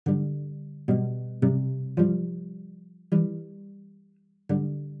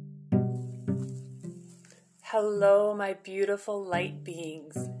Hello, my beautiful light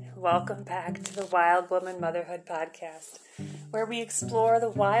beings. Welcome back to the Wild Woman Motherhood Podcast, where we explore the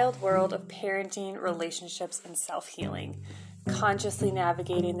wild world of parenting, relationships, and self-healing, consciously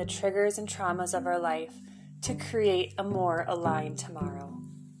navigating the triggers and traumas of our life to create a more aligned tomorrow.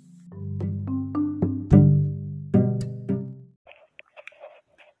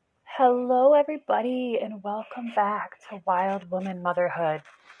 Hello, everybody, and welcome back to Wild Woman Motherhood.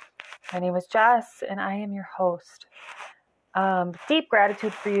 My name is Jess, and I am your host. Deep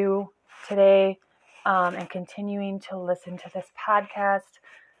gratitude for you today and continuing to listen to this podcast.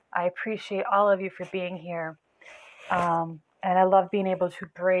 I appreciate all of you for being here. And I love being able to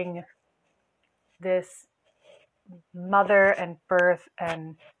bring this mother and birth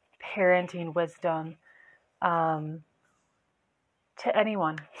and parenting wisdom to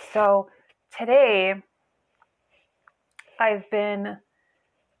anyone. So today I've been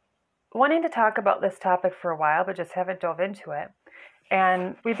wanting to talk about this topic for a while, but just haven't dove into it.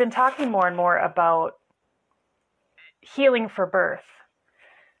 And we've been talking more and more about healing for birth.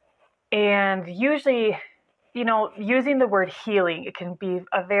 And usually, using the word healing, it can be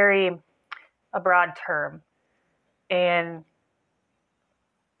a broad term. And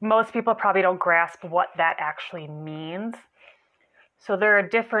most people probably don't grasp what that actually means. So there are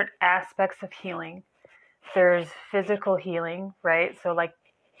different aspects of healing. There's physical healing, right? So like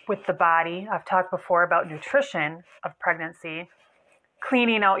with the body, I've talked before about nutrition of pregnancy,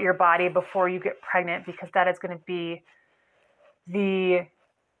 cleaning out your body before you get pregnant, because that is going to be the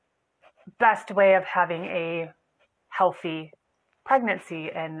best way of having a healthy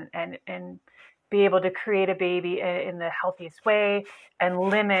pregnancy and be able to create a baby in the healthiest way and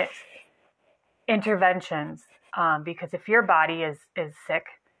limit interventions. Because if your body is sick,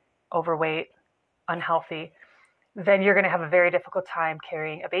 overweight, unhealthy, then you're going to have a very difficult time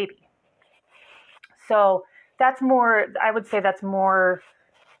carrying a baby. So I would say that's more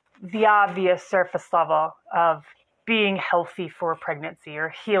the obvious surface level of being healthy for pregnancy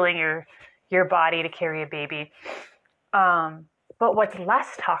or healing your body to carry a baby. But what's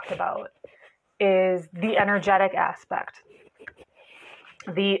less talked about is the energetic aspect,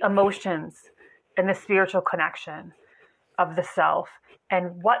 the emotions and the spiritual connection of the self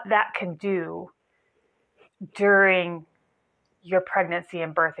and what that can do during your pregnancy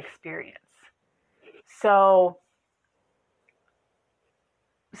and birth experience. So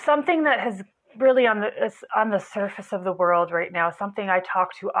something that has really on the surface of the world right now, something I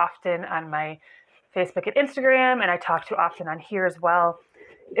talk to often on my Facebook and Instagram, and I talk to often on here as well,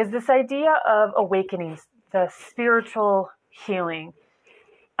 is this idea of awakening, the spiritual healing,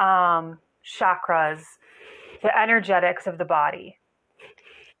 chakras, the energetics of the body.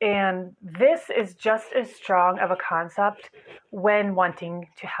 And this is just as strong of a concept when wanting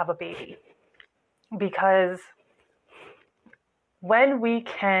to have a baby. Because when we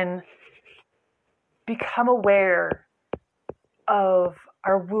can become aware of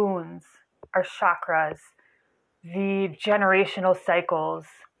our wounds, our chakras, the generational cycles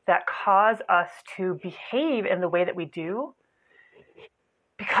that cause us to behave in the way that we do,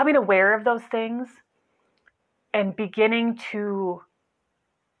 becoming aware of those things and beginning to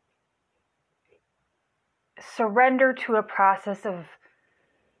surrender to a process of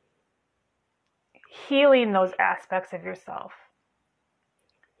healing those aspects of yourself.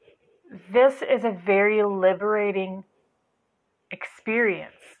 This is a very liberating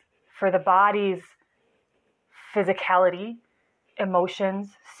experience for the body's physicality, emotions,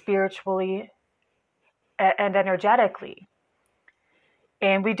 spiritually, and energetically.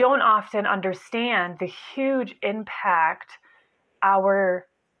 And we don't often understand the huge impact our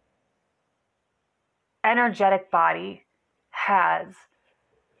energetic body has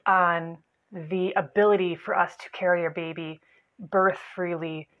on the ability for us to carry our baby, birth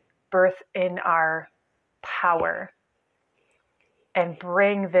freely, birth in our power, and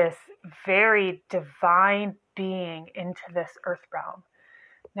bring this very divine being into this earth realm.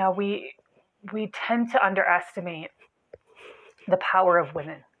 Now, we tend to underestimate the power of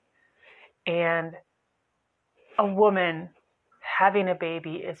women. And a woman having a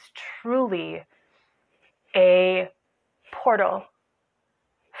baby is truly a portal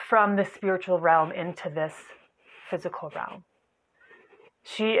from the spiritual realm into this physical realm.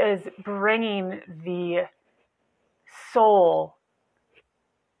 She is bringing the soul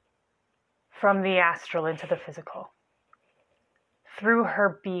from the astral into the physical through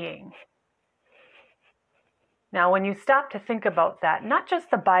her being. Now, when you stop to think about that, not just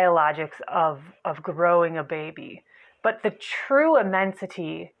the biologics of growing a baby, but the true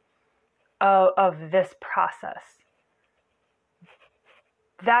immensity of this process,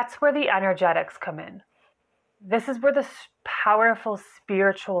 that's where the energetics come in. This is where the powerful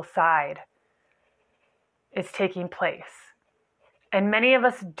spiritual side is taking place. And many of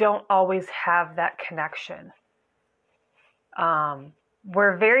us don't always have that connection.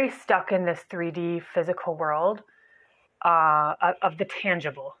 We're very stuck in this 3D physical world of the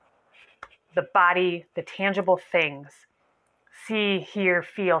tangible, the body, the tangible things, see, hear,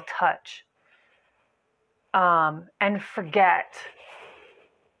 feel, touch, and forget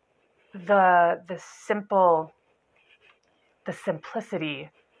the simplicity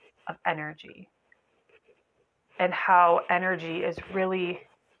of energy, and how energy is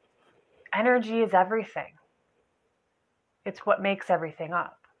everything. It's what makes everything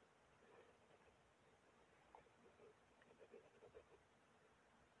up.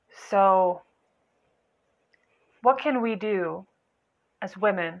 So, what can we do as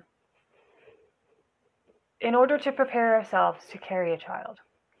women in order to prepare ourselves to carry a child?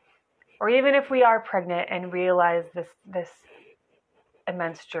 Or even if we are pregnant and realize this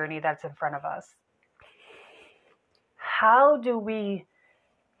immense journey that's in front of us, how do we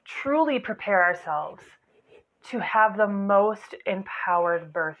truly prepare ourselves to have the most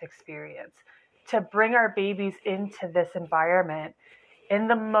empowered birth experience, to bring our babies into this environment in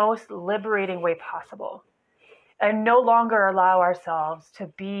the most liberating way possible, and no longer allow ourselves to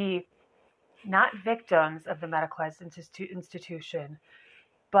be not victims of the medicalized institution,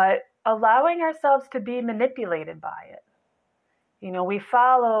 but allowing ourselves to be manipulated by it? You know, we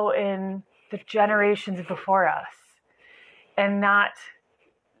follow in the generations before us and not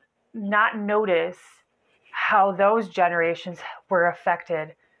notice how those generations were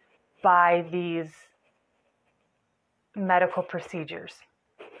affected by these medical procedures,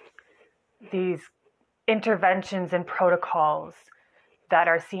 these interventions and protocols that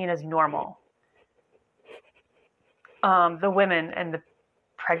are seen as normal. The women and the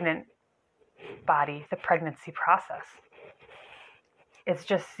pregnant body, the pregnancy process, it's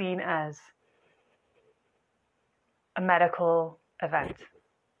just seen as a medical event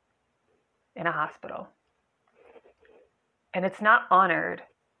in a hospital. And it's not honored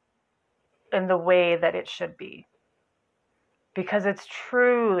in the way that it should be, because it's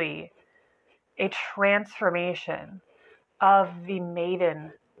truly a transformation of the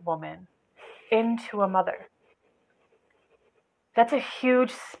maiden woman into a mother. That's a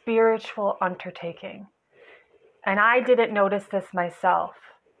huge spiritual undertaking. And I didn't notice this myself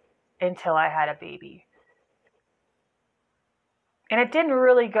until I had a baby. And it didn't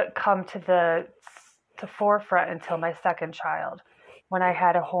really come to the forefront until my second child, when I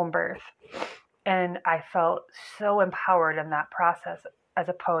had a home birth. And I felt so empowered in that process as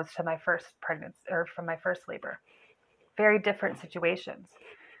opposed to my first pregnancy or from my first labor. Very different situations.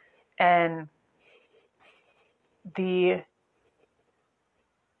 And the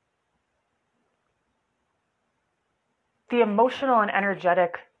emotional and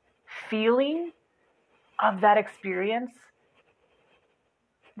energetic feeling of that experience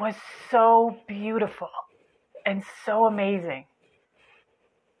was so beautiful and so amazing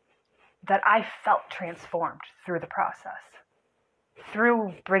that I felt transformed through the process,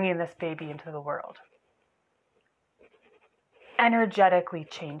 through bringing this baby into the world. Energetically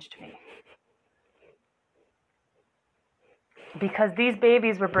changed me. Because these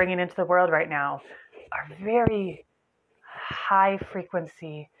babies we're bringing into the world right now are very high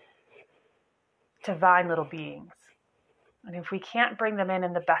frequency, divine little beings. And if we can't bring them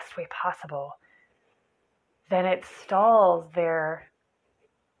in the best way possible, then it stalls their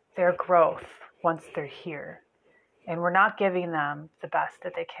growth once they're here. And we're not giving them the best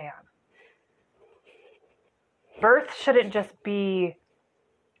that they can. Birth shouldn't just be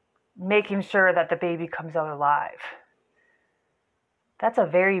making sure that the baby comes out alive. That's a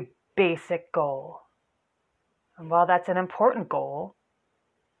very basic goal. And while that's an important goal,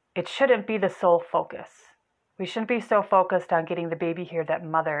 it shouldn't be the sole focus. We shouldn't be so focused on getting the baby here that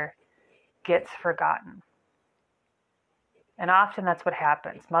mother gets forgotten. And often that's what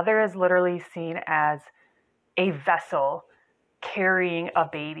happens. Mother is literally seen as a vessel carrying a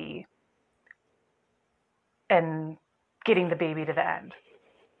baby and getting the baby to the end.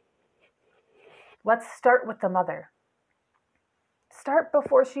 Let's start with the mother. Start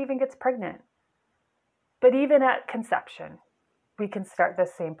before she even gets pregnant. But even at conception, we can start the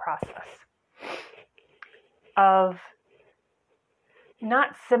same process of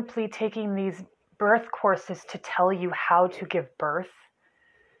not simply taking these birth courses to tell you how to give birth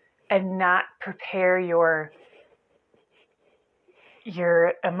and not prepare your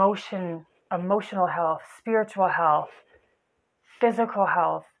emotional health, spiritual health, physical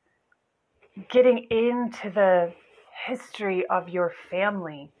health, getting into the history of your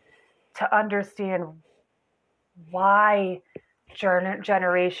family to understand why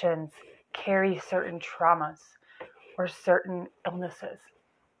generations carry certain traumas or certain illnesses.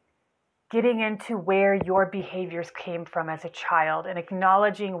 Getting into where your behaviors came from as a child and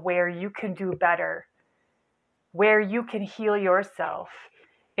acknowledging where you can do better, where you can heal yourself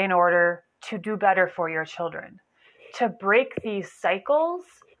in order to do better for your children, to break these cycles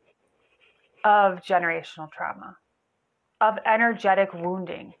of generational trauma, of energetic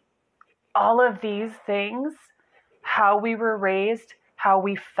wounding. All of these things, how we were raised, how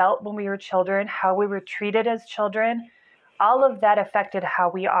we felt when we were children, how we were treated as children, all of that affected how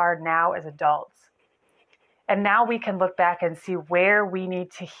we are now as adults. And now we can look back and see where we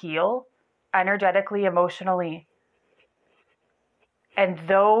need to heal energetically, emotionally. And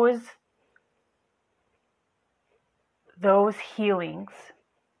those healings,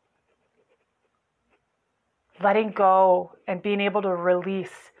 letting go and being able to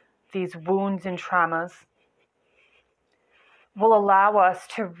release these wounds and traumas, will allow us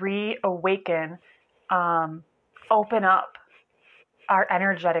to reawaken, open up our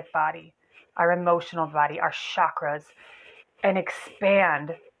energetic body, our emotional body, our chakras, and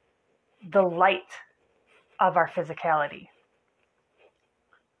expand the light of our physicality.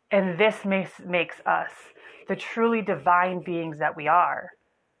 And this makes us the truly divine beings that we are.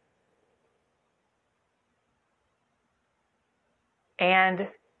 And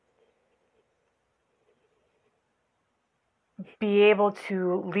be able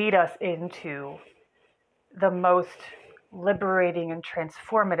to lead us into the most liberating and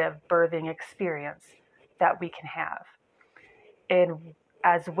transformative birthing experience that we can have. And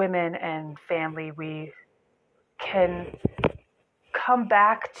as women and family, we can come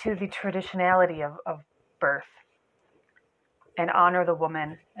back to the traditionality of birth and honor the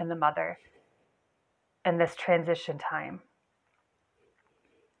woman and the mother in this transition time.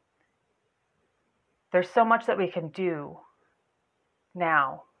 There's so much that we can do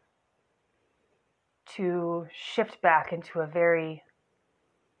now to shift back into a very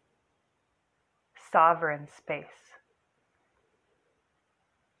sovereign space.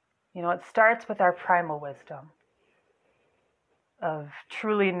 You know, it starts with our primal wisdom of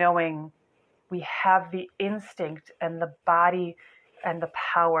truly knowing we have the instinct and the body and the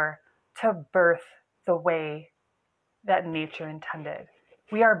power to birth the way that nature intended.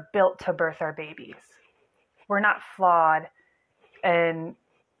 We are built to birth our babies. We're not flawed and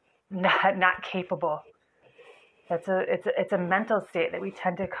not capable. It's a mental state that we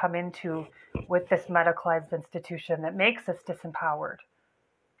tend to come into with this medicalized institution that makes us disempowered.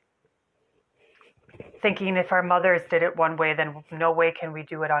 Thinking if our mothers did it one way, then no way can we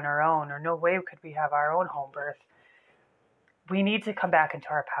do it on our own, or no way could we have our own home birth. We need to come back into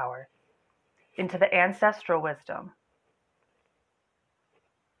our power, into the ancestral wisdom,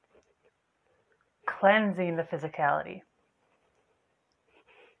 cleansing the physicality,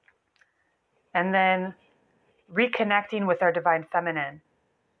 and then reconnecting with our divine feminine,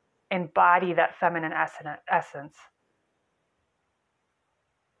 embody that feminine essence,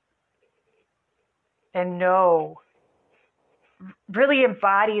 and know, really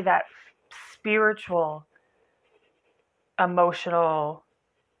embody that spiritual, emotional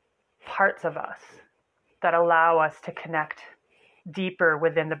parts of us that allow us to connect deeper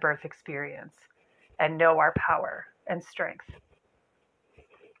within the birth experience and know our power and strength.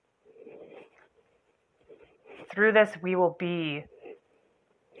 Through this, we will be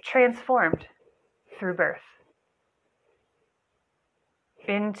transformed through birth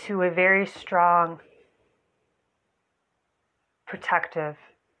into a very strong, protective,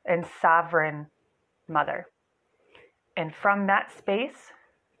 and sovereign mother. And from that space,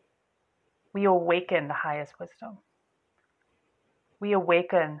 we awaken the highest wisdom. We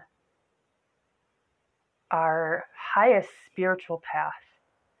awaken our highest spiritual path.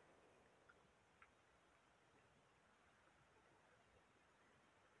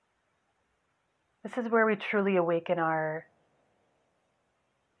 This is where we truly awaken our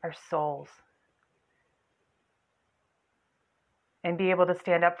souls and be able to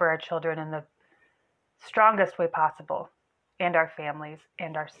stand up for our children in the strongest way possible, and our families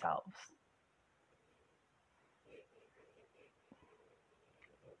and ourselves.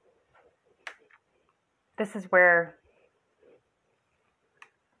 This is where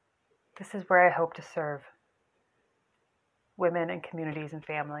I hope to serve women and communities and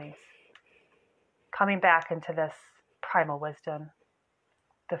families, coming back into this primal wisdom,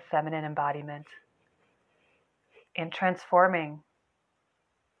 the feminine embodiment, and transforming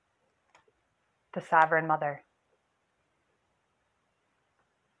the sovereign mother.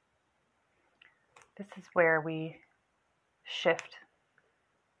 This is where we shift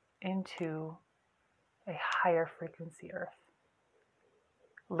into a higher frequency earth,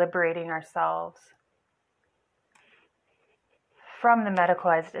 liberating ourselves from the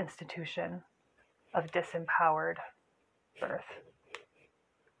medicalized institution of disempowered birth.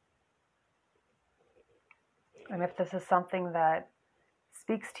 And if this is something that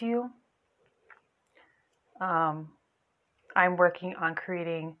speaks to you, I'm working on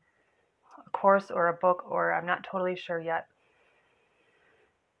creating a course or a book, or I'm not totally sure yet.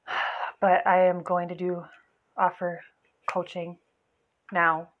 But I am going to offer coaching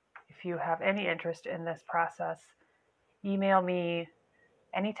now. If you have any interest in this process, email me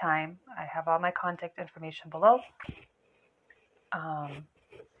anytime. I have all my contact information below.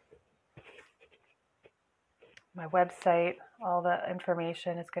 My website, all the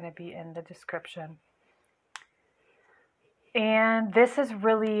information is going to be in the description. And this is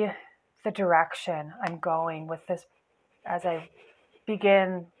really the direction I'm going with this as I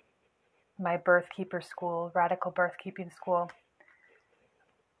begin my birth keeper school, radical birth keeping school.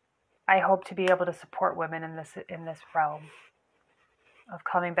 I hope to be able to support women in this realm of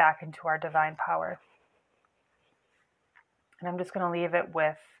coming back into our divine power. And I'm just going to leave it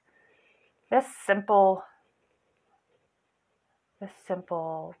with this simple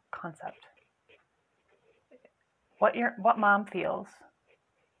concept. What mom feels,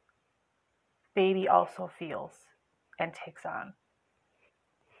 baby also feels and takes on.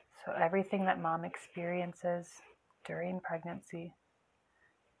 So everything that mom experiences during pregnancy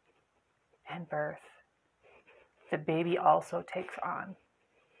and birth, the baby also takes on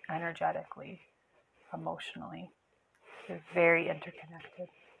energetically, emotionally. They're very interconnected.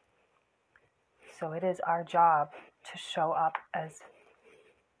 So it is our job to show up as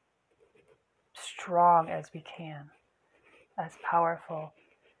strong as we can, as powerful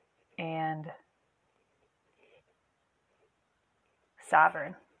and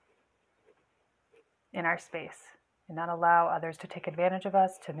sovereign in our space, and not allow others to take advantage of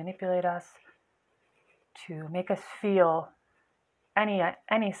us, to manipulate us, to make us feel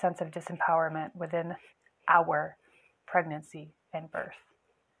any sense of disempowerment within our pregnancy and birth.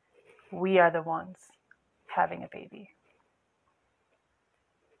 We are the ones having a baby.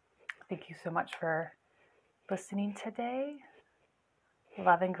 Thank you so much for listening today.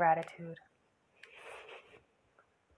 Love and gratitude.